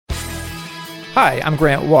Hi, I'm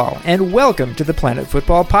Grant Wall, and welcome to the Planet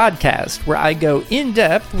Football Podcast, where I go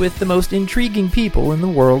in-depth with the most intriguing people in the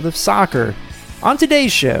world of soccer. On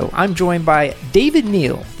today's show, I'm joined by David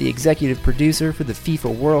Neal, the executive producer for the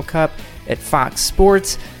FIFA World Cup at Fox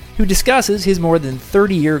Sports, who discusses his more than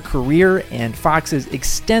 30-year career and Fox's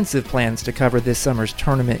extensive plans to cover this summer's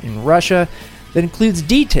tournament in Russia. That includes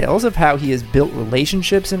details of how he has built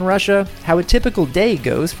relationships in Russia, how a typical day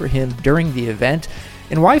goes for him during the event,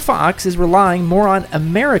 and why Fox is relying more on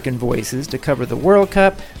American voices to cover the World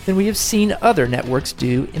Cup than we have seen other networks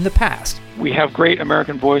do in the past. We have great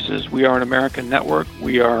American voices. We are an American network.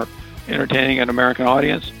 We are entertaining an American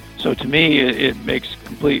audience. So to me, it makes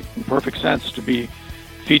complete and perfect sense to be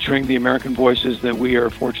featuring the American voices that we are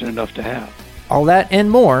fortunate enough to have. All that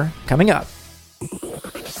and more coming up.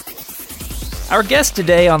 Our guest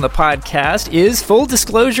today on the podcast is, full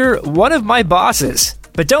disclosure, one of my bosses.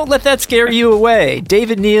 But don't let that scare you away.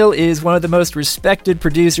 David Neal is one of the most respected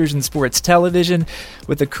producers in sports television,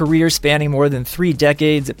 with a career spanning more than 3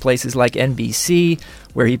 decades at places like NBC,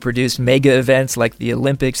 where he produced mega events like the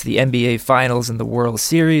Olympics, the NBA Finals, and the World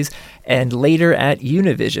Series, and later at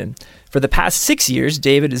Univision. For the past 6 years,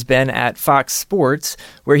 David has been at Fox Sports,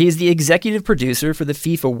 where he is the executive producer for the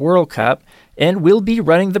FIFA World Cup, and will be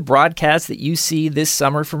running the broadcast that you see this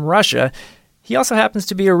summer from Russia. He also happens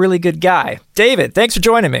to be a really good guy. David, thanks for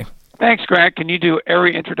joining me. Thanks, Grant. Can you do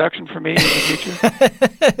every introduction for me in the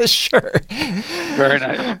future? Sure. Very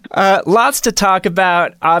nice. Lots to talk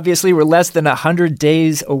about. Obviously, we're less than 100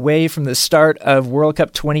 days away from the start of World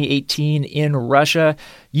Cup 2018 in Russia.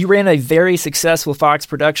 You ran a very successful Fox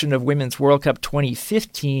production of Women's World Cup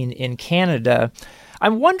 2015 in Canada.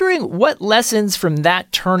 I'm wondering, what lessons from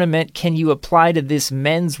that tournament can you apply to this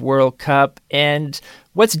Men's World Cup, and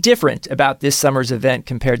what's different about this summer's event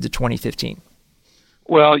compared to 2015?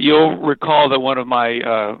 Well, you'll recall that one of my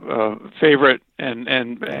favorite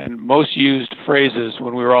and most used phrases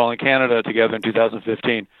when we were all in Canada together in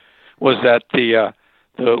 2015 was that the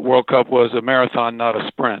World Cup was a marathon, not a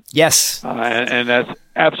sprint. Yes. And that's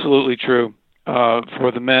absolutely true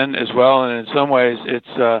for the men as well. And in some ways,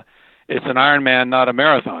 it's an Ironman, not a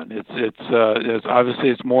marathon. It's obviously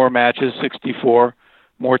it's more matches, 64,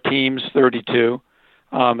 more teams, 32.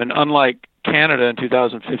 And unlike Canada in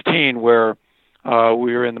 2015, where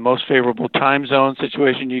we were in the most favorable time zone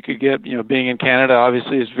situation you could get, being in Canada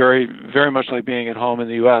obviously is very, very much like being at home in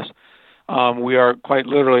the U.S. We are quite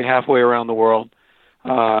literally halfway around the world,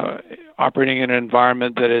 operating in an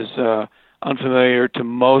environment that is unfamiliar to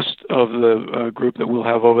most of the group that we'll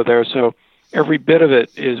have over there. So every bit of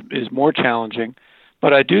it is more challenging.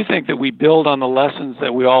 But I do think that we build on the lessons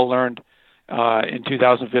that we all learned in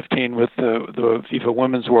 2015 with the FIFA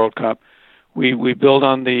Women's World Cup. We build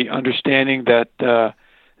on the understanding that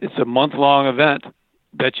it's a month-long event,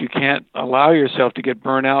 that you can't allow yourself to get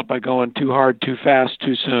burnt out by going too hard, too fast,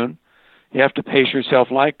 too soon. You have to pace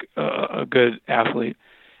yourself like a good athlete.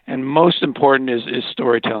 And most important is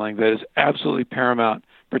storytelling. That is absolutely paramount,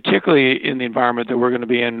 particularly in the environment that we're going to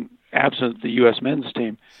be in absent the U.S. men's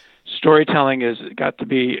team. Storytelling has got to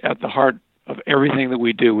be at the heart of everything that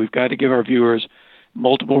we do. We've got to give our viewers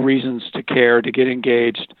multiple reasons to care, to get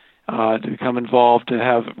engaged, to become involved, to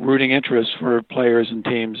have rooting interests for players and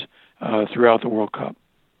teams throughout the World Cup.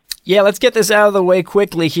 Yeah, let's get this out of the way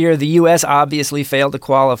quickly here. The U.S. obviously failed to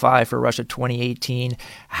qualify for Russia 2018.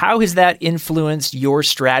 How has that influenced your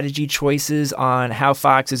strategy choices on how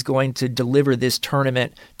Fox is going to deliver this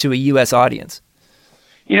tournament to a U.S. audience?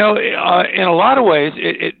 In a lot of ways,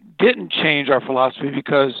 it didn't change our philosophy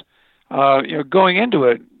because, going into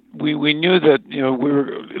it, we knew that, we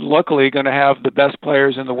were luckily going to have the best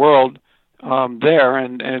players in the world there,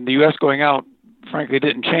 and the U.S. going out, frankly,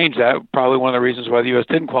 didn't change that. Probably one of the reasons why the U.S.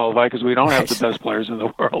 didn't qualify, because we don't have the best players in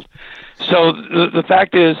the world. So the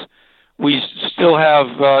fact is, we still have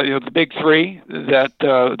the big three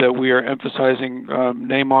that we are emphasizing: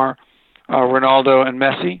 Neymar, Ronaldo, and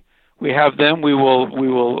Messi. We have them. We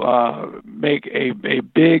will make a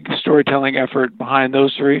big storytelling effort behind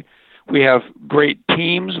those three. We have great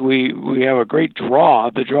teams. We have a great draw.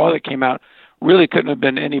 The draw that came out really couldn't have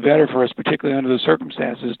been any better for us, particularly under the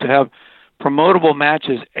circumstances, to have promotable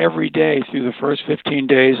matches every day through the first 15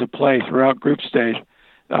 days of play throughout group stage.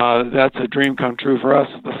 That's a dream come true for us.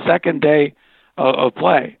 The second day of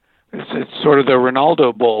play, it's sort of the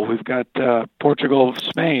Ronaldo Bowl. We've got Portugal,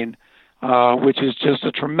 Spain, which is just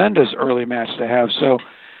a tremendous early match to have. So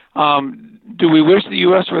do we wish the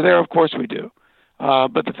U.S. were there? Of course we do.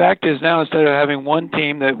 But the fact is now, instead of having one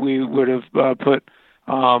team that we would have put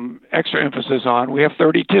extra emphasis on, we have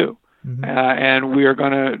 32. Mm-hmm. And we are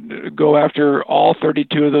going to go after all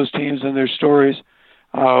 32 of those teams and their stories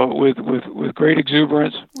with great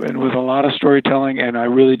exuberance and with a lot of storytelling, and I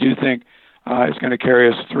really do think it's going to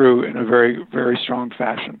carry us through in a very, very strong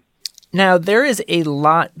fashion. Now, there is a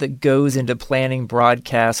lot that goes into planning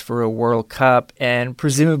broadcasts for a World Cup, and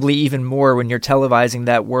presumably even more when you're televising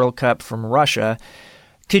that World Cup from Russia.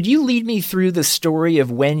 Could you lead me through the story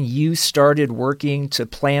of when you started working to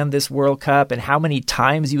plan this World Cup and how many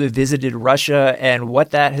times you have visited Russia and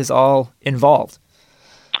what that has all involved?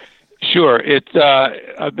 Sure.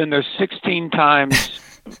 I've been there 16 times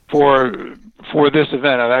for this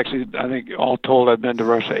event. I think all told, I've been to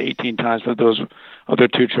Russia 18 times, but those other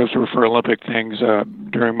 2 trips were for Olympic things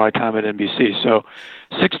during my time at NBC. So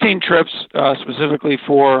 16 trips specifically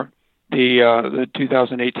for the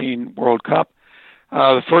 2018 World Cup.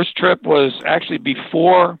 The first trip was actually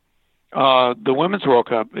before the Women's World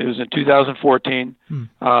Cup. It was in 2014.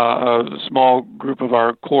 A small group of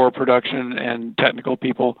our core production and technical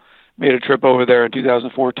people made a trip over there in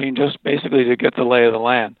 2014 just basically to get the lay of the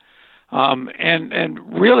land. And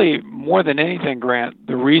really, more than anything, Grant,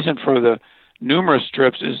 the reason for the numerous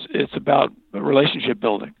trips is it's about relationship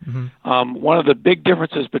building. One of the big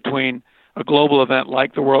differences between a global event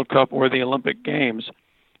like the World Cup or the Olympic Games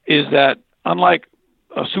is that unlike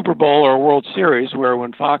a Super Bowl or a World Series, where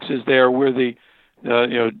when Fox is there, we're the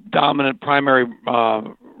dominant primary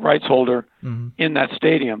rights holder in that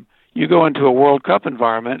stadium. You go into a World Cup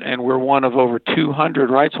environment, and we're one of over 200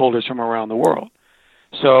 rights holders from around the world.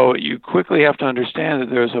 So you quickly have to understand that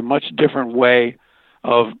there's a much different way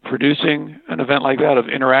of producing an event like that, of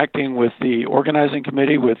interacting with the organizing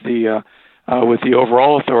committee, with the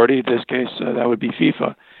overall authority. In this case, that would be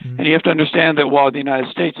FIFA. And you have to understand that while the United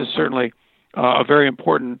States is certainly a very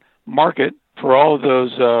important market for all of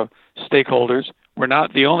those stakeholders, we're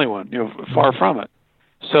not the only one. Far from it.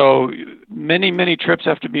 So many trips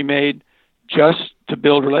have to be made just to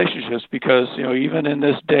build relationships, because even in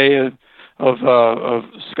this day of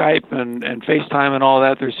Skype and FaceTime and all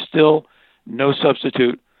that, there's still no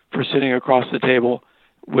substitute for sitting across the table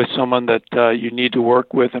with someone that you need to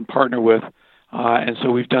work with and partner with. And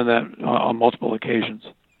so we've done that on multiple occasions.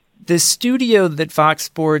 The studio that Fox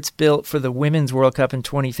Sports built for the Women's World Cup in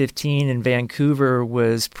 2015 in Vancouver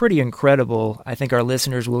was pretty incredible. I think our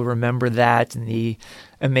listeners will remember that and the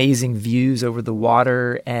amazing views over the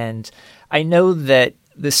water. And I know that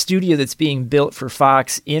the studio that's being built for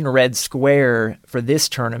Fox in Red Square for this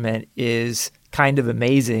tournament is kind of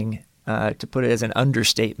amazing, to put it as an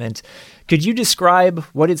understatement. Could you describe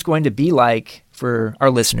what it's going to be like for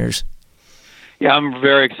our listeners? Yeah, I'm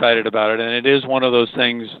very excited about it, and it is one of those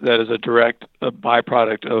things that is a direct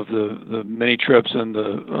byproduct of the many trips and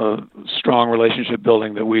the strong relationship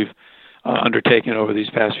building that we've undertaken over these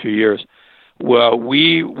past few years. Well,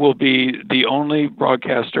 we will be the only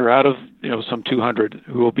broadcaster out of some 200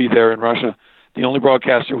 who will be there in Russia, the only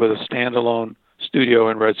broadcaster with a standalone studio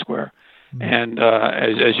in Red Square. And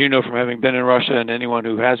as you know from having been in Russia, and anyone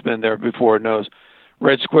who has been there before knows,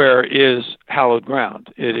 Red Square is hallowed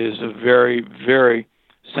ground. It is a very, very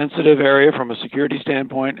sensitive area from a security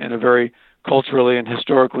standpoint, and a very culturally and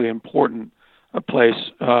historically important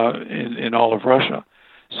place in all of Russia.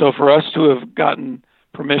 So for us to have gotten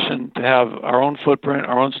permission to have our own footprint,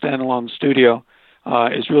 our own standalone studio,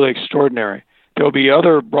 is really extraordinary. There will be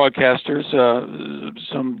other broadcasters,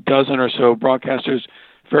 some dozen or so broadcasters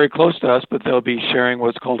very close to us, but they'll be sharing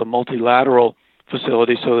what's called a multilateral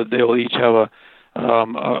facility, so that they'll each have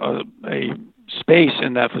a space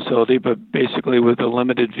in that facility, but basically with a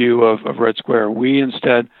limited view of Red Square. We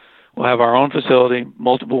instead will have our own facility,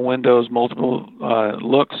 multiple windows, multiple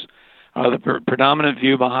looks. The predominant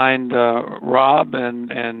view behind Rob and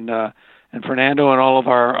Fernando and all of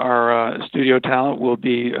our studio talent will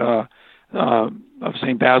be of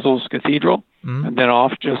St. Basil's Cathedral, and then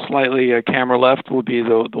off just slightly camera left will be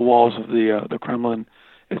the walls of the Kremlin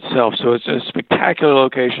itself. So it's a spectacular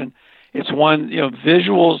location. It's one,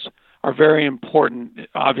 visuals are very important,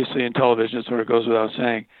 obviously, in television. It sort of goes without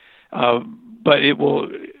saying. But it will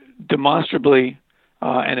demonstrably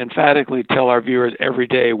and emphatically tell our viewers every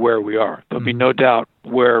day where we are. There'll be no doubt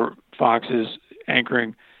where Fox is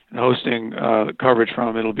anchoring and hosting coverage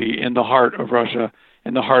from. It'll be in the heart of Russia,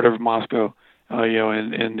 in the heart of Moscow,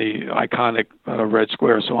 in the iconic Red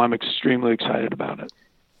Square. So I'm extremely excited about it.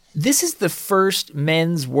 This is the first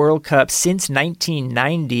men's World Cup since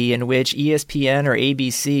 1990 in which ESPN or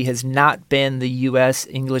ABC has not been the U.S.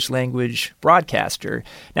 English language broadcaster.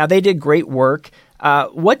 Now, they did great work.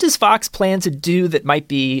 What does Fox plan to do that might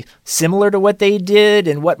be similar to what they did,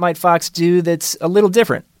 and what might Fox do that's a little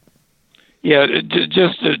different? Yeah,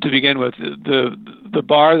 just to begin with, the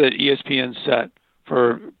bar that ESPN set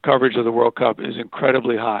for coverage of the World Cup is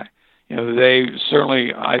incredibly high. They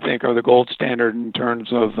certainly, I think, are the gold standard in terms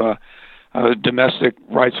of domestic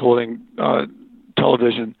rights holding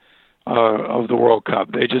television of the World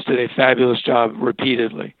Cup. They just did a fabulous job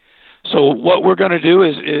repeatedly. So what we're going to do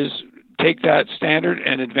is take that standard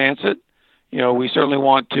and advance it. We certainly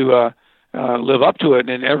want to live up to it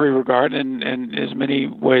in every regard, and in as many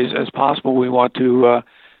ways as possible. We want to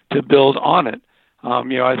build on it.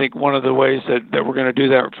 I think one of the ways that we're going to do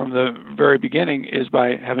that from the very beginning is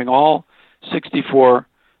by having all 64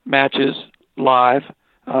 matches live,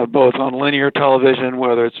 both on linear television,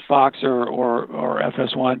 whether it's Fox or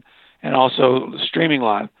FS1, and also streaming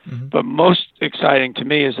live. Mm-hmm. But most exciting to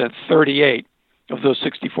me is that 38 of those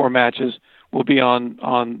 64 matches will be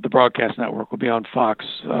on the broadcast network, will be on Fox,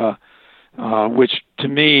 which to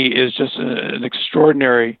me is just an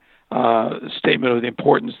extraordinary statement of the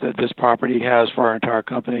importance that this property has for our entire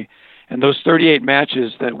company. And those 38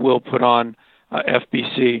 matches that we'll put on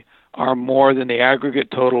FBC are more than the aggregate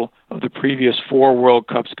total of the previous 4 World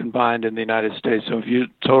Cups combined in the United States. So if you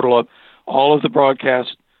total up all of the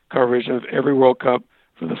broadcast coverage of every World Cup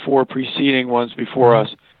for the 4 preceding ones before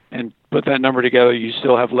us and put that number together, you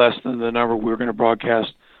still have less than the number we're going to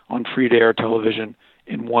broadcast on free-to-air television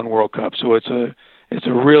in one World Cup. So it's a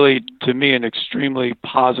really, to me, an extremely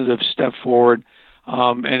positive step forward,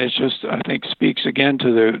 and it just, I think, speaks again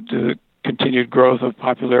to the continued growth of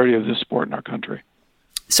popularity of this sport in our country.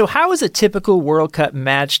 So how is a typical World Cup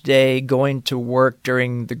match day going to work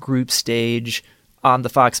during the group stage on the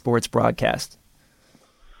Fox Sports broadcast?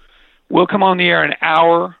 We'll come on the air an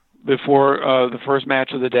hour before the first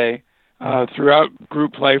match of the day. Throughout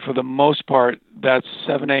group play, for the most part, that's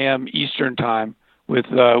 7 a.m. Eastern time, with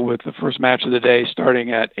the first match of the day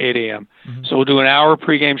starting at 8 a.m. Mm-hmm. So we'll do an hour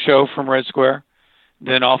pregame show from Red Square.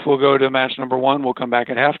 Then off we'll go to match number 1. We'll come back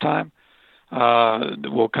at halftime.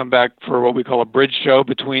 We'll come back for what we call a bridge show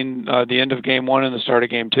between the end of Game 1 and the start of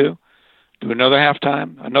Game 2. Do another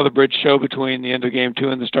halftime, another bridge show between the end of Game 2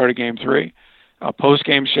 and the start of Game 3, a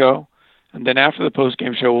post-game show. And then after the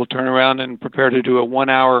post-game show, we'll turn around and prepare to do a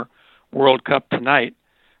 1-hour World Cup Tonight,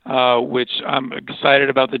 which I'm excited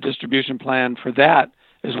about the distribution plan for that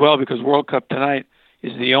as well, because World Cup Tonight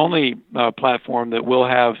is the only platform that we'll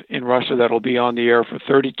have in Russia that'll be on the air for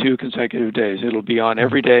 32 consecutive days. It'll be on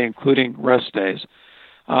every day, including rest days.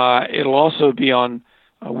 It'll also be on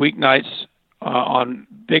weeknights on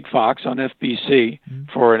Big Fox on FBC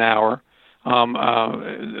for an hour.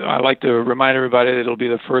 I like to remind everybody that it'll be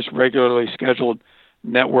the first regularly scheduled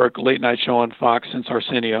network late-night show on Fox since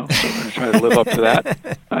Arsenio. So we're going to try to live up to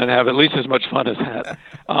that and have at least as much fun as that.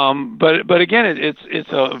 But again, it's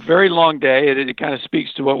a very long day. It kind of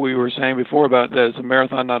speaks to what we were saying before about that it's a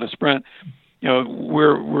marathon, not a sprint.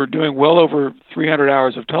 We're doing well over 300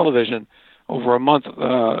 hours of television over a month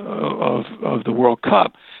of the World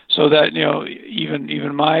Cup. So that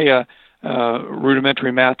even my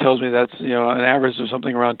rudimentary math tells me that's an average of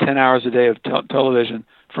something around 10 hours a day of television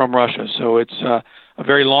from Russia. So it's a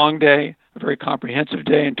very long day, a very comprehensive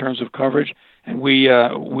day in terms of coverage, and we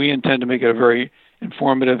intend to make it a very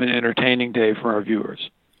informative and entertaining day for our viewers.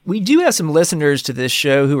 We do have some listeners to this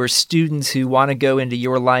show who are students who want to go into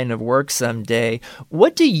your line of work someday.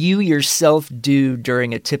 What do you yourself do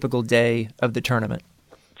during a typical day of the tournament?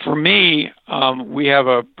 For me, we have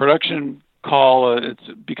a production call. It's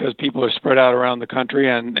because people are spread out around the country,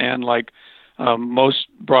 and like most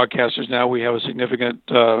broadcasters now, we have a significant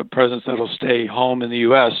presence that'll stay home in the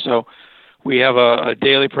U.S. So we have a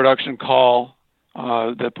daily production call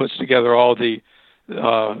that puts together all the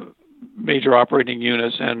major operating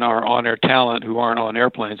units and our on-air talent who aren't on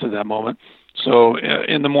airplanes at that moment. So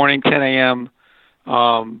in the morning, 10 a.m.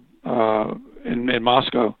 In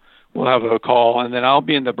Moscow, we'll have a call, and then I'll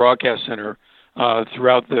be in the broadcast center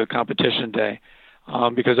throughout the competition day,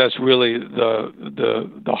 because that's really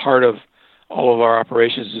the heart of all of our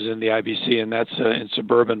operations is in the IBC, and that's in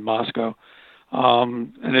suburban Moscow.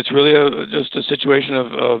 And it's really just a situation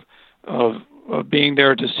of being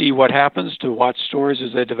there to see what happens, to watch stories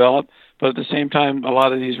as they develop, but at the same time, a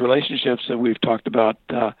lot of these relationships that we've talked about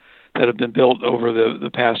that have been built over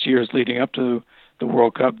the past years leading up to the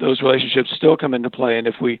World Cup, those relationships still come into play. And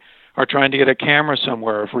if we are trying to get a camera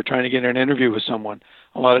somewhere, if we're trying to get an interview with someone,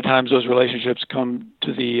 a lot of times those relationships come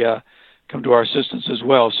to our assistance as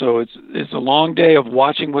well. So it's a long day of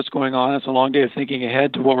watching what's going on. It's a long day of thinking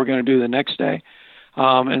ahead to what we're going to do the next day.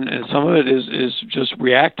 And some of it is just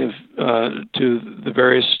reactive to the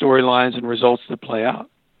various storylines and results that play out.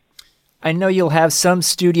 I know you'll have some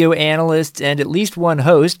studio analysts and at least one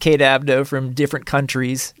host, Kate Abdo, from different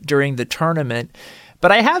countries during the tournament.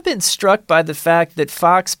 But I have been struck by the fact that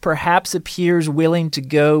Fox perhaps appears willing to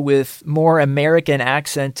go with more American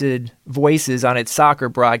accented voices on its soccer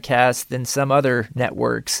broadcasts than some other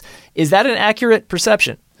networks. Is that an accurate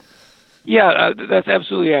perception? Yeah, that's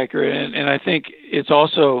absolutely accurate. And I think it's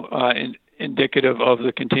also indicative of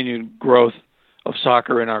the continued growth of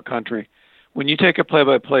soccer in our country. When you take a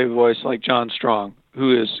play-by-play voice like John Strong,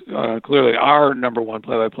 who is clearly our number one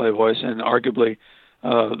play-by-play voice and arguably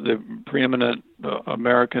the preeminent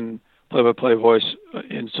American play-by-play voice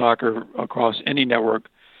in soccer across any network,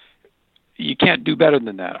 you can't do better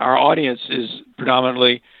than that. Our audience is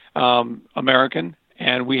predominantly American,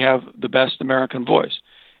 and we have the best American voice.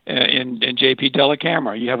 In J.P.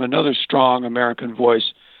 Dellacamera, you have another strong American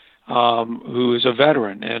voice who is a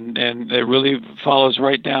veteran, and it really follows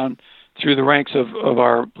right down through the ranks of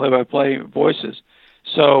our play-by-play voices.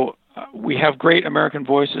 So we have great American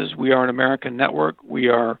voices. We are an American network. We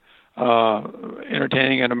are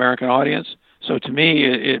entertaining an American audience. So to me,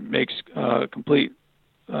 it makes complete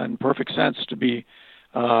and perfect sense to be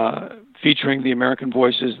featuring the American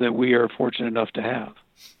voices that we are fortunate enough to have.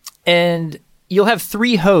 And you'll have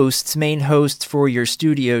 3 hosts, main hosts for your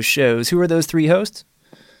studio shows. Who are those 3 hosts?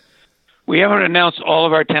 We haven't announced all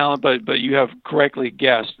of our talent, but you have correctly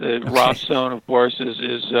guessed. Rob Stone, of course,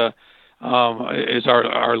 is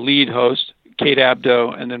our lead host, Kate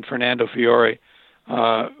Abdo, and then Fernando Fiore,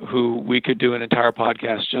 who we could do an entire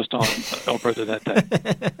podcast just on El Presidente.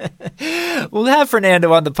 We'll have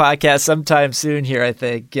Fernando on the podcast sometime soon here, I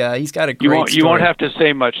think. He's got a great story. You won't have to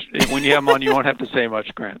say much. When you have him on, you won't have to say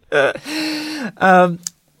much, Grant.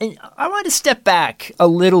 And I want to step back a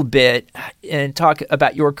little bit and talk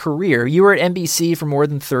about your career. You were at NBC for more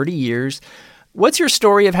than 30 years. What's your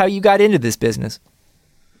story of how you got into this business?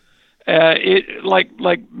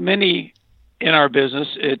 Like many in our business,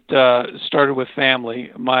 it started with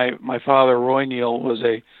family. My father, Roy Neal, was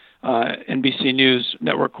a NBC News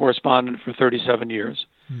network correspondent for 37 years.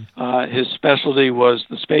 His specialty was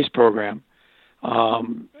the space program,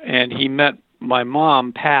 and he met my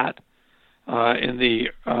mom, Pat, in the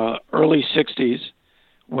early 60s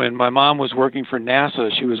when my mom was working for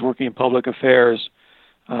NASA. She was working in public affairs.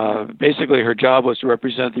 Basically, her job was to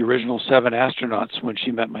represent the original 7 astronauts when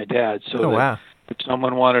she met my dad. So wow. If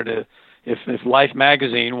someone wanted to, if Life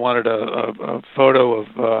magazine wanted a photo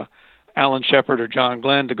of Alan Shepard or John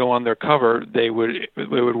Glenn to go on their cover, they would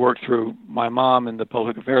work through my mom in the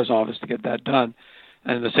public affairs office to get that done.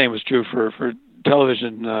 And the same was true for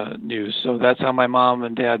television news. So that's how my mom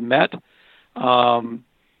and dad met.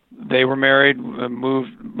 They were married, moved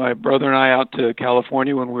my brother and I out to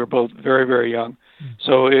California when we were both very, very young.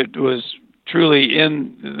 So it was truly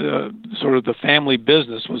in the sort of the family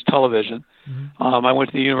business was television. I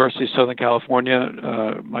went to the University of Southern California.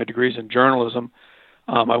 My degree's in journalism.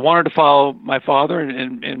 I wanted to follow my father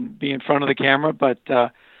and be in front of the camera, but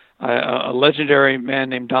a legendary man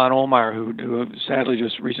named Don Ohlmeyer, who sadly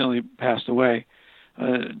just recently passed away,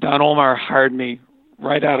 Don Ohlmeyer hired me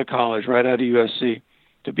right out of college, right out of USC,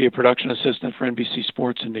 to be a production assistant for NBC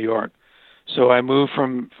Sports in New York. So I moved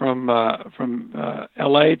from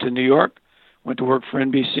L.A. to New York, went to work for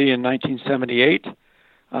NBC in 1978.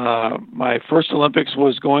 My first Olympics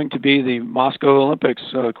was going to be the Moscow Olympics,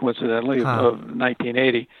 coincidentally, of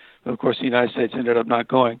 1980. Of course, the United States ended up not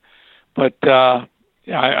going. But the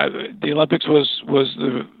Olympics was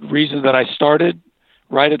the reason that I started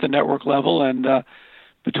right at the network level, and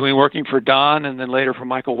between working for Don and then later for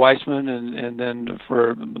Michael Weissman and then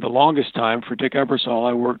for the longest time for Dick Ebersol,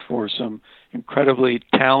 I worked for some incredibly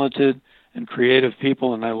talented and creative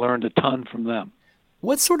people, and I learned a ton from them.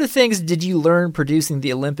 What sort of things did you learn producing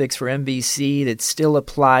the Olympics for NBC that still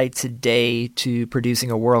apply today to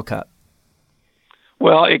producing a World Cup?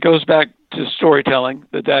 Well, it goes back to storytelling,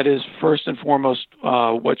 that is first and foremost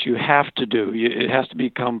what you have to do. It has to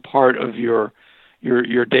become part of your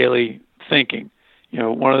daily thinking. You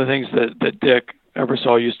know, one of the things that Dick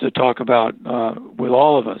Ebersol used to talk about with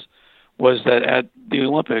all of us was that at the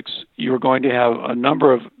Olympics, you were going to have a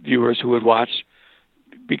number of viewers who would watch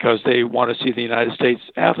because they want to see the United States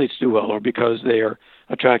athletes do well or because they are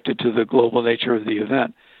attracted to the global nature of the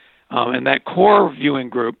event. And that core viewing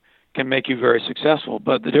group can make you very successful.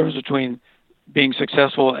 But the difference between being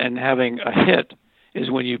successful and having a hit is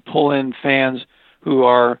when you pull in fans who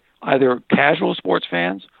are either casual sports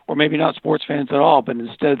fans or maybe not sports fans at all, but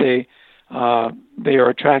instead they are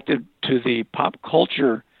attracted to the pop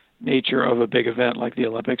culture nature of a big event like the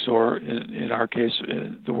Olympics or, in our case,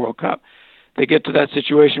 the World Cup. They get to that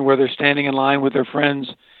situation where they're standing in line with their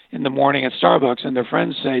friends in the morning at Starbucks, and their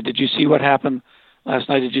friends say, "Did you see what happened last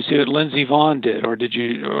night? Did you see what Lindsey Vonn did? Or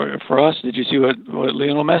for us, did you see what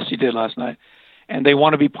Lionel Messi did last night?" and they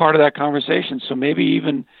want to be part of that conversation. So maybe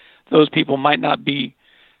even those people might not be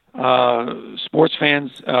sports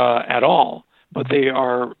fans at all, but they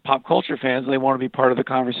are pop culture fans, and they want to be part of the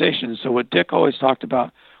conversation. So what Dick always talked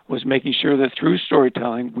about was making sure that through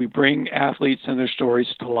storytelling, we bring athletes and their stories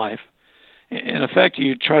to life. In effect,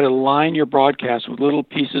 you try to line your broadcast with little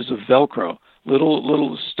pieces of Velcro,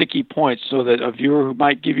 little sticky points, so that a viewer who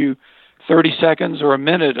might give you 30 seconds or a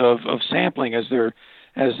minute of sampling as they're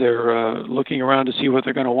looking around to see what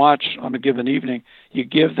they're going to watch on a given evening, you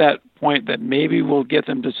give that point that maybe will get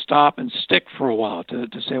them to stop and stick for a while, to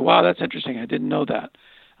say, wow, that's interesting, I didn't know that.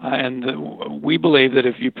 We believe that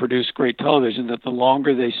if you produce great television, that the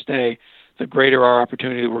longer they stay, the greater our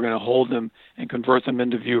opportunity that we're going to hold them and convert them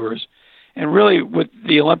into viewers. And really, with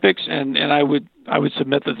the Olympics, and I would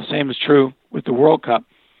submit that the same is true with the World Cup,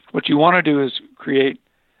 what you want to do is create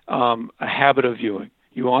a habit of viewing.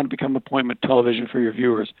 You want to become appointment television for your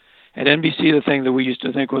viewers. At NBC, the thing that we used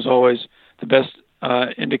to think was always the best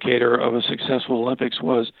indicator of a successful Olympics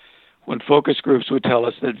was when focus groups would tell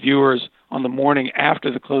us that viewers on the morning after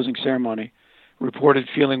the closing ceremony reported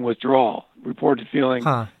feeling withdrawal, reported feeling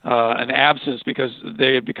an absence, because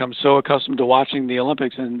they had become so accustomed to watching the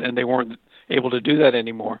Olympics and they weren't able to do that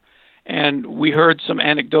anymore. And we heard some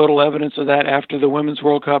anecdotal evidence of that after the Women's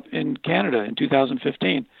World Cup in Canada in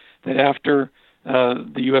 2015, that after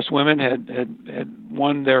the U.S. women had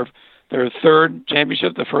won their third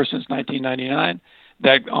championship, the first since 1999,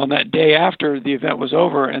 that on that day after the event was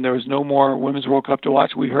over and there was no more Women's World Cup to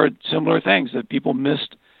watch, we heard similar things, that people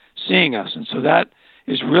missed seeing us. And so that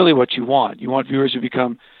is really what you want. You want viewers who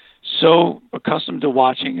become so accustomed to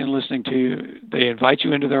watching and listening to you, they invite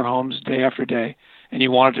you into their homes day after day, and you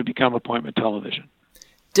want it to become appointment television.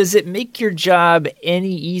 Does it make your job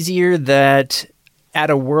any easier that at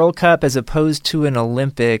a World Cup as opposed to an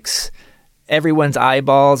Olympics, everyone's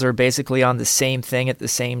eyeballs are basically on the same thing at the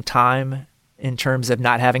same time, in terms of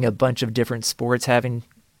not having a bunch of different sports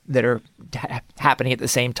that are happening at the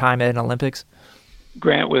same time at an Olympics?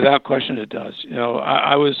 Grant, without question, it does. You know,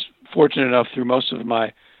 I was fortunate enough through most of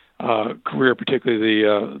my career, particularly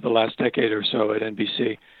the last decade or so at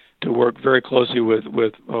NBC, to work very closely with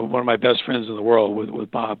one of my best friends in the world,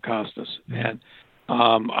 with Bob Costas. And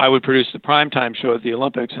I would produce the primetime show at the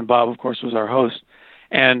Olympics, and Bob, of course, was our host.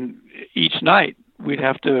 And each night we'd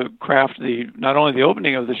have to craft not only the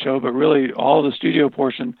opening of the show, but really all the studio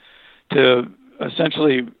portion to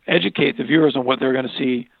essentially educate the viewers on what they're going to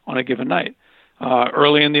see on a given night.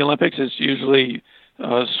 Early in the Olympics, it's usually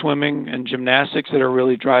swimming and gymnastics that are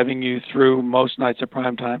really driving you through most nights at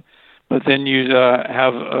prime time. But then you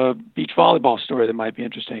have a beach volleyball story that might be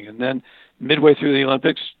interesting. And then midway through the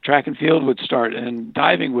Olympics, track and field would start and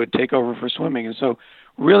diving would take over for swimming. And so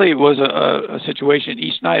really it was a situation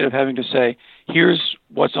each night of having to say, here's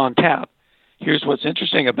what's on tap. Here's what's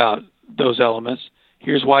interesting about those elements.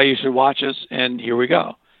 Here's why you should watch us. And here we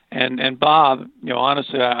go. And Bob,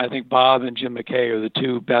 honestly, I think Bob and Jim McKay are the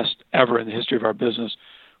two best ever in the history of our business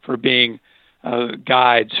for being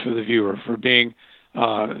guides for the viewer, for being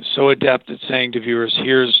so adept at saying to viewers,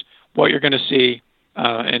 here's what you're going to see,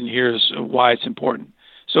 and here's why it's important.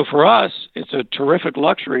 So for us, it's a terrific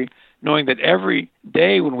luxury knowing that every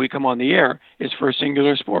day when we come on the air is for a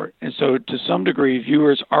singular sport. And so to some degree,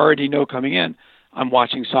 viewers already know coming in, I'm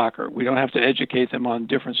watching soccer. We don't have to educate them on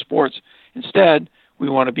different sports. Instead, we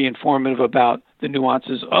want to be informative about the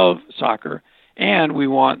nuances of soccer, and we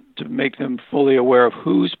want to make them fully aware of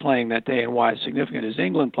who's playing that day and why it's significant. Is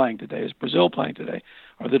England playing today? Is Brazil playing today?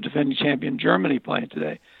 Are the defending champion Germany playing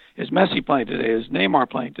today? Is Messi playing today? Is Neymar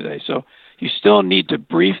playing today? So you still need to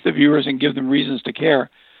brief the viewers and give them reasons to care,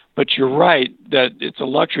 but you're right that it's a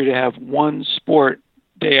luxury to have one sport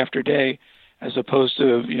day after day, as opposed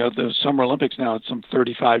to, the Summer Olympics now, it's some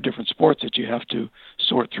 35 different sports that you have to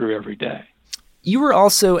sort through every day. You were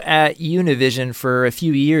also at Univision for a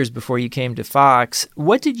few years before you came to Fox.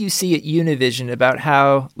 What did you see at Univision about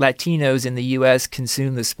how Latinos in the U.S.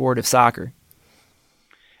 consume the sport of soccer?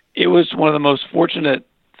 It was one of the most fortunate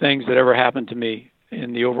things that ever happened to me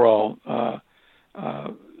in the overall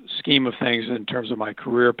scheme of things in terms of my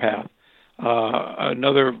career path.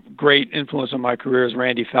 Another great influence on my career is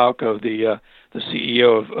Randy Falco, the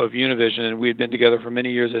CEO of Univision, and we had been together for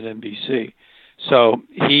many years at NBC. So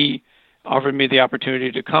he offered me the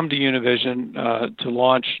opportunity to come to Univision to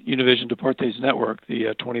launch Univision Deportes Network,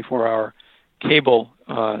 the 24-hour cable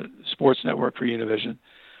sports network for Univision.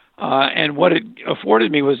 And what it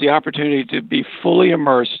afforded me was the opportunity to be fully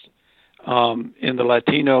immersed in the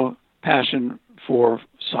Latino passion for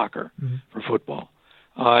soccer, for football.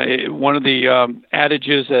 One of the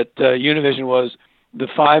adages at Univision was, the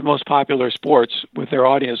 5 most popular sports with their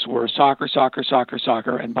audience were soccer,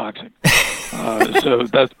 and boxing. So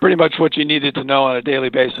that's pretty much what you needed to know on a daily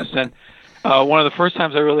basis. And one of the first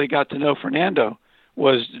times I really got to know Fernando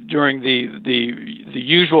was during the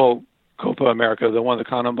usual Copa America, the one the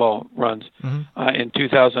CONMEBOL runs, in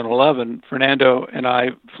 2011. Fernando and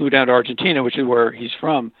I flew down to Argentina, which is where he's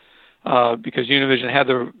from, because Univision had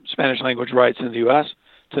the Spanish language rights in the U.S.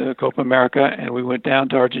 to Copa America, and we went down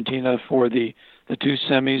to Argentina for the 2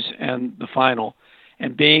 semis and the final.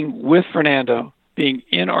 And being with Fernando, being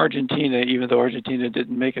in Argentina, even though Argentina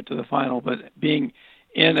didn't make it to the final, but being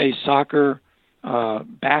in a soccer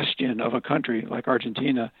bastion of a country like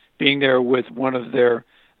Argentina, being there with one of their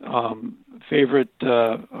favorite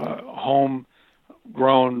homegrown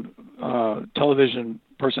television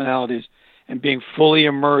personalities, and being fully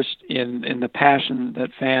immersed in the passion that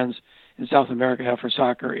fans in South America have for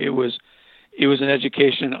soccer, it was an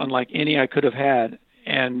education unlike any I could have had.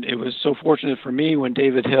 And it was so fortunate for me when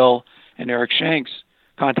David Hill and Eric Shanks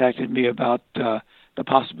contacted me about the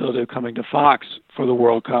possibility of coming to Fox for the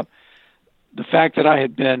World Cup. The fact that I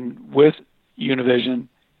had been with Univision,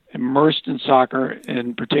 immersed in soccer,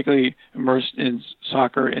 and particularly immersed in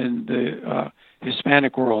soccer in the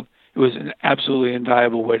Hispanic world, it was an absolutely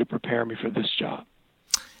invaluable way to prepare me for this job.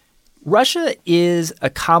 Russia is a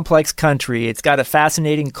complex country. It's got a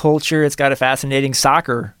fascinating culture. It's got a fascinating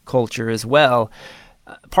soccer culture as well.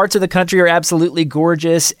 Parts of the country are absolutely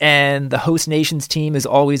gorgeous, and the host nation's team is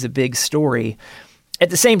always a big story. At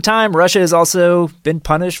the same time, Russia has also been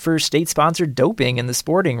punished for state-sponsored doping in the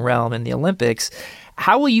sporting realm in the Olympics.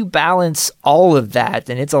 How will you balance all of that,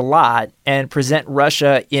 and it's a lot, and present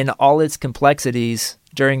Russia in all its complexities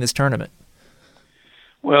during this tournament?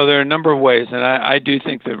 Well, there are a number of ways, and I do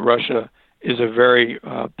think that Russia is a very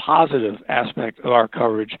positive aspect of our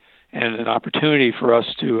coverage and an opportunity for us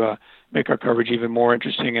to make our coverage even more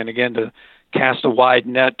interesting, and again, to cast a wide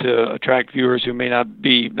net to attract viewers who may not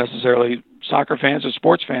be necessarily soccer fans or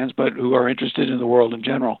sports fans, but who are interested in the world in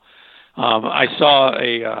general. I saw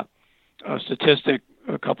a statistic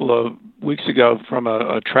a couple of weeks ago from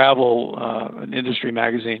a travel an industry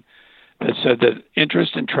magazine that said that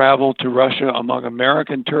interest in travel to Russia among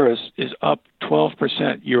American tourists is up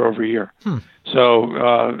 12% year over year. So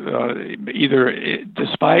either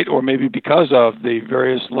despite or maybe because of the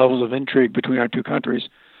various levels of intrigue between our two countries,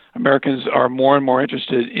 Americans are more and more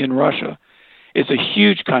interested in Russia. It's a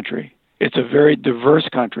huge country. It's a very diverse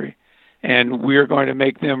country. And we are going to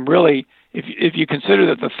make them really, if you consider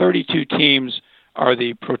that the 32 teams are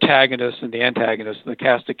the protagonists and the antagonists, the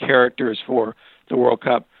cast of characters for the World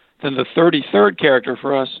Cup, then the 33rd character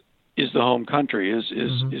for us is the home country,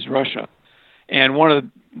 is Russia. And one of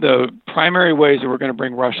the primary ways that we're going to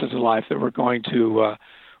bring Russia to life, that we're going to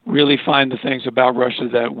really find the things about Russia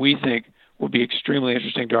that we think will be extremely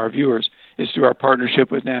interesting to our viewers, is through our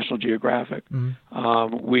partnership with National Geographic.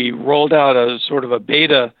 We rolled out a sort of a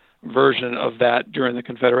beta version of that during the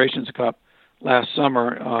Confederations Cup last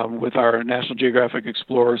summer with our National Geographic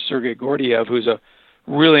explorer, Sergei Gordiev, who's a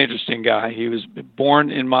really interesting guy. He was born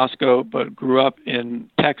in Moscow but grew up in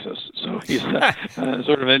Texas, so he's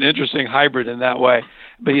sort of an interesting hybrid in that way.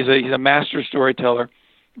 But he's a master storyteller.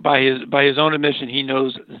 By his own admission, he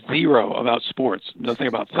knows zero about sports, nothing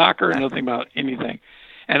about soccer, nothing about anything.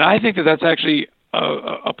 And I think that that's actually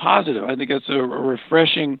a positive. I think it's a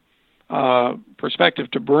refreshing perspective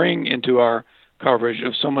to bring into our coverage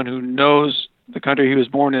of someone who knows the country he was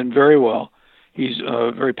born in very well. He's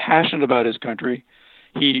very passionate about his country.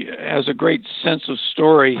 He has a great sense of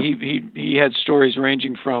story. He had stories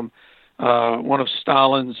ranging from one of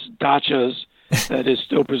Stalin's dachas that is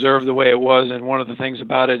still preserved the way it was, and one of the things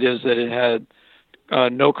about it is that it had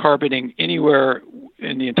no carpeting anywhere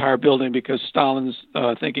in the entire building, because Stalin's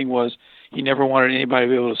thinking was he never wanted anybody to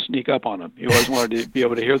be able to sneak up on him. He always wanted to be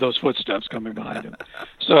able to hear those footsteps coming behind him.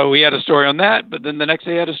 So we had a story on that, but then the next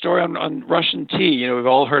day he had a story on Russian tea. You know, we've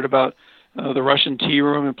all heard about the Russian tea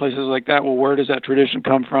room and places like that. Well, where does that tradition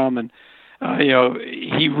come from? And,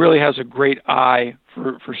 he really has a great eye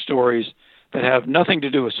for stories that have nothing to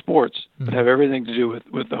do with sports, but have everything to do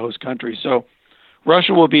with the host country. So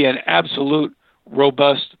Russia will be an absolute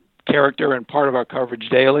robust character and part of our coverage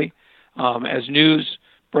daily. As news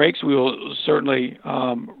breaks, we will certainly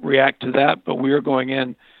react to that, but we are going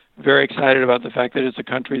in very excited about the fact that it's a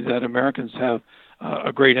country that Americans have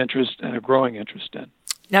a great interest and a growing interest in.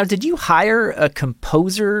 Now, did you hire a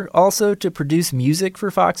composer also to produce music for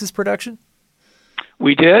Fox's production?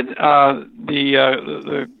 We did.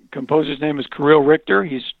 The composer's name is Kirill Richter.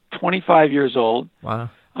 He's 25 years old. Wow.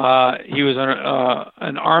 He was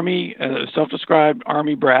an army, self-described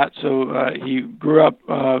army brat. So he grew up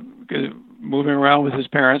moving around with his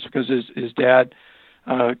parents because his dad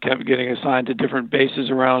kept getting assigned to different bases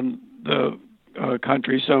around the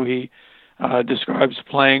country. So he describes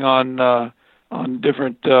playing on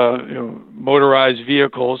different motorized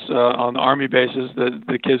vehicles on the Army bases that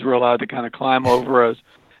the kids were allowed to kind of climb over as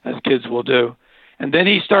kids will do. And then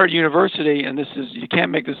he started university, and you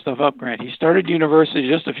can't make this stuff up, Grant. He started university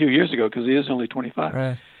just a few years ago because he is only 25.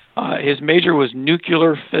 Right. His major was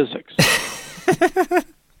nuclear physics.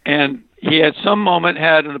 And he at some moment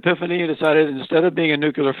had an epiphany and decided instead of being a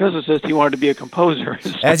nuclear physicist, he wanted to be a composer.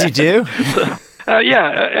 As you do?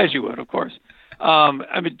 Yeah, as you would, of course.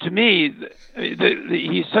 I mean, to me,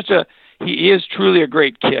 he is truly a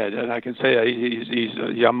great kid, and I can say that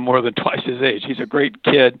he's more than twice his age. He's a great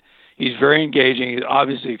kid. He's very engaging. He's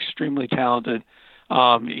obviously extremely talented.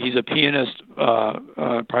 He's a pianist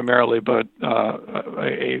primarily, but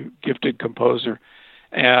a gifted composer.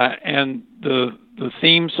 And the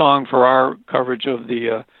theme song for our coverage of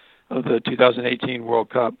the 2018 World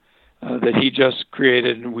Cup that he just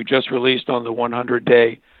created and we just released on the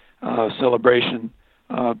 100-day celebration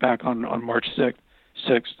back on March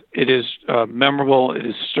 6th. It is memorable. It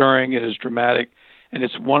is stirring. It is dramatic. And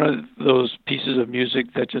it's one of those pieces of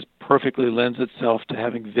music that just perfectly lends itself to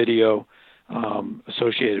having video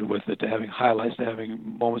associated with it, to having highlights, to having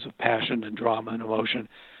moments of passion and drama and emotion.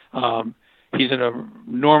 He's an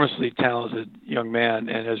enormously talented young man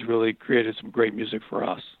and has really created some great music for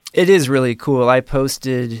us. It is really cool. I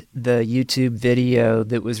posted the YouTube video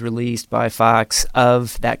that was released by Fox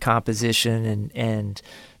of that composition and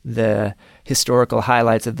the historical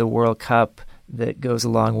highlights of the World Cup that goes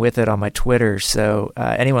along with it on my Twitter. So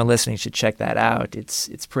anyone listening should check that out.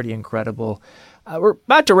 It's pretty incredible. We're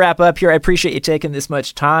about to wrap up here. I appreciate you taking this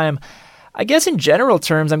much time. I guess in general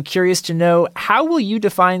terms, I'm curious to know, how will you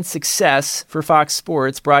define success for Fox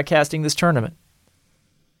Sports broadcasting this tournament?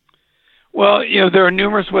 Well, there are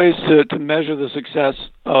numerous ways to measure the success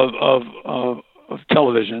of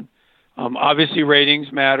television. Obviously,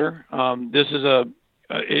 ratings matter. This is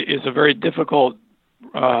a very difficult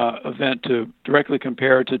event to directly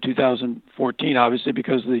compare to 2014, obviously,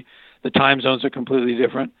 because the time zones are completely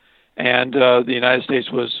different. And the United States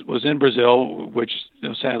was in Brazil, which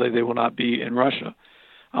sadly they will not be in Russia.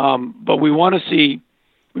 But we want to see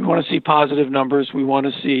positive numbers. We want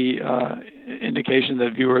to see indication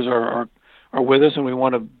that viewers are with us, and we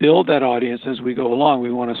want to build that audience as we go along.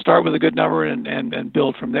 We want to start with a good number and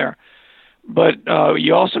build from there. But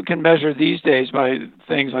you also can measure these days by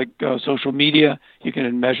things like social media. You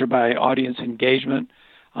can measure by audience engagement.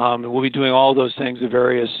 We'll be doing all those things, the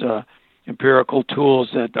various empirical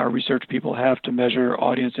tools that our research people have to measure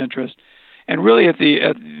audience interest. And really at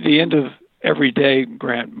the end of every day,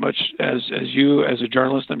 Grant, much as you as a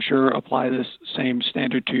journalist, I'm sure, apply this same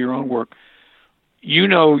standard to your own work,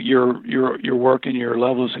 your work and your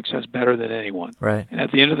level of success better than anyone. Right. And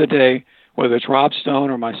at the end of the day, whether it's Rob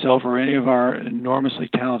Stone or myself or any of our enormously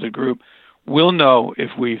talented group, we'll know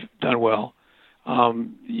if we've done well.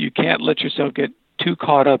 You can't let yourself get too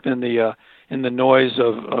caught up in the noise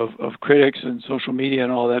of critics and social media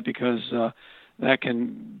and all that, because that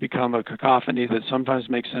can become a cacophony that sometimes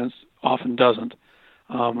makes sense, often doesn't.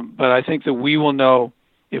 But I think that we will know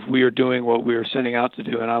if we are doing what we are setting out to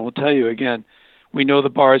do. And I will tell you again, we know the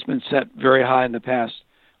bar has been set very high in the past.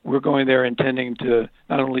 We're going there intending to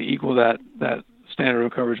not only equal that standard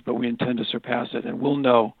of coverage, but we intend to surpass it. And we'll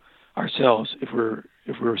know ourselves if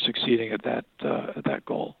we're succeeding at that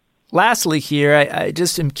goal. Lastly here, I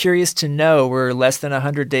just am curious to know, we're less than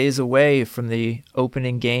 100 days away from the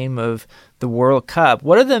opening game of the World Cup.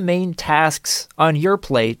 What are the main tasks on your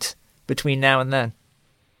plate between now and then?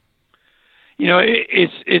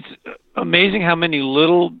 It's amazing how many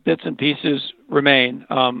little bits and pieces remain.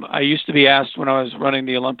 I used to be asked when I was running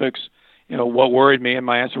the Olympics, what worried me, and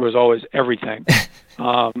my answer was always everything.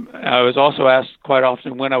 I was also asked quite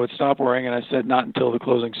often when I would stop worrying, and I said not until the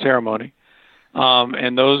closing ceremony.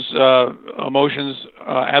 And those emotions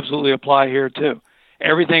absolutely apply here too.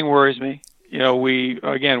 Everything worries me.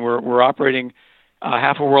 We're operating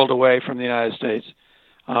half a world away from the United States.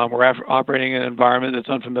 We're operating in an environment that's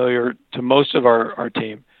unfamiliar to most of our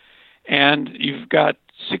team. And you've got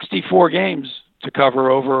 64 games to cover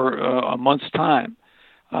over a month's time.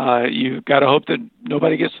 You've got to hope that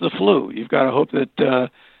nobody gets the flu. You've got to hope that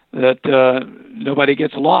nobody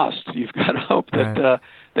gets lost. You've got to hope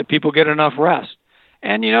that people get enough rest.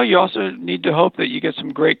 And, you also need to hope that you get some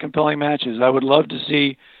great, compelling matches. I would love to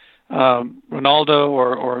see Ronaldo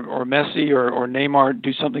or Messi or Neymar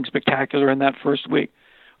do something spectacular in that first week.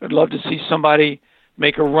 I'd love to see somebody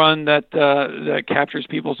make a run that captures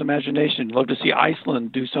people's imagination. I'd love to see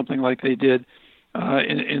Iceland do something like they did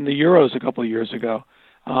in the Euros a couple of years ago.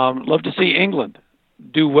 Love to see England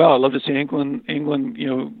do well. I'd love to see England,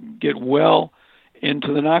 get well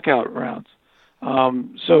into the knockout rounds.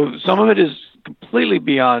 So some of it is completely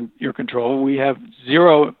beyond your control. We have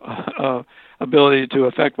zero ability to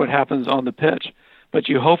affect what happens on the pitch, but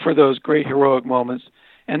you hope for those great heroic moments.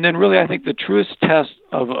 And then really, I think the truest test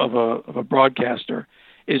of a broadcaster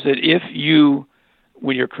is that if you,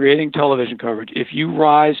 when you're creating television coverage, if you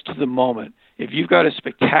rise to the moment, if you've got a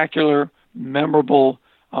spectacular, memorable,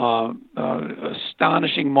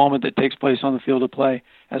 astonishing moment that takes place on the field of play,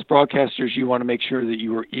 as broadcasters, you want to make sure that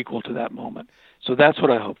you are equal to that moment. So that's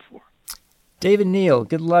what I hope for. David Neal,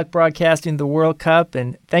 good luck broadcasting the World Cup,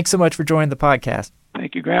 and thanks so much for joining the podcast.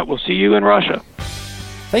 Thank you, Grant. We'll see you in Russia.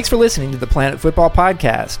 Thanks for listening to the Planet Football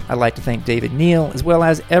Podcast. I'd like to thank David Neal, as well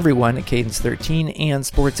as everyone at Cadence 13 and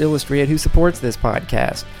Sports Illustrated who supports this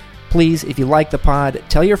podcast. Please, if you like the pod,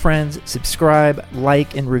 tell your friends, subscribe,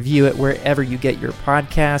 like, and review it wherever you get your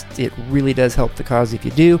podcasts. It really does help the cause if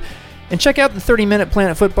you do. And check out the 30-minute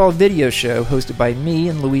Planet Football video show hosted by me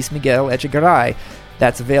and Luis Miguel Echegaray.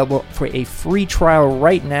 That's available for a free trial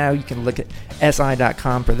right now. You can look at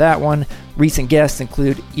si.com for that one. Recent guests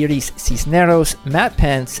include Iris Cisneros, Matt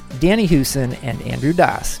Pence, Danny Houston, and Andrew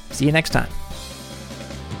Das. See you next time.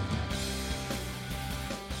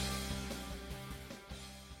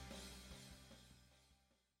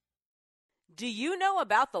 Do you know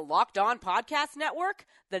about the Locked On Podcast Network?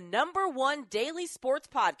 The #1 daily sports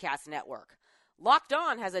podcast network. Locked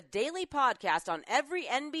On has a daily podcast on every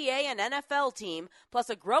NBA and NFL team, plus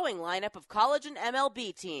a growing lineup of college and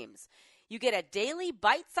MLB teams. You get a daily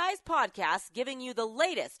bite-sized podcast giving you the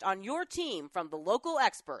latest on your team from the local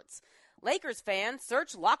experts. Lakers fans,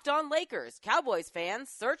 search Locked On Lakers. Cowboys fans,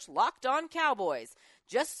 search Locked On Cowboys.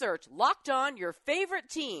 Just search Locked On your favorite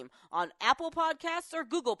team on Apple Podcasts or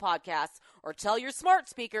Google Podcasts, or tell your smart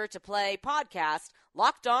speaker to play podcast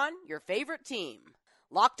Locked On your favorite team.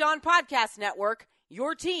 Locked On Podcast Network,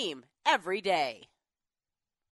 your team every day.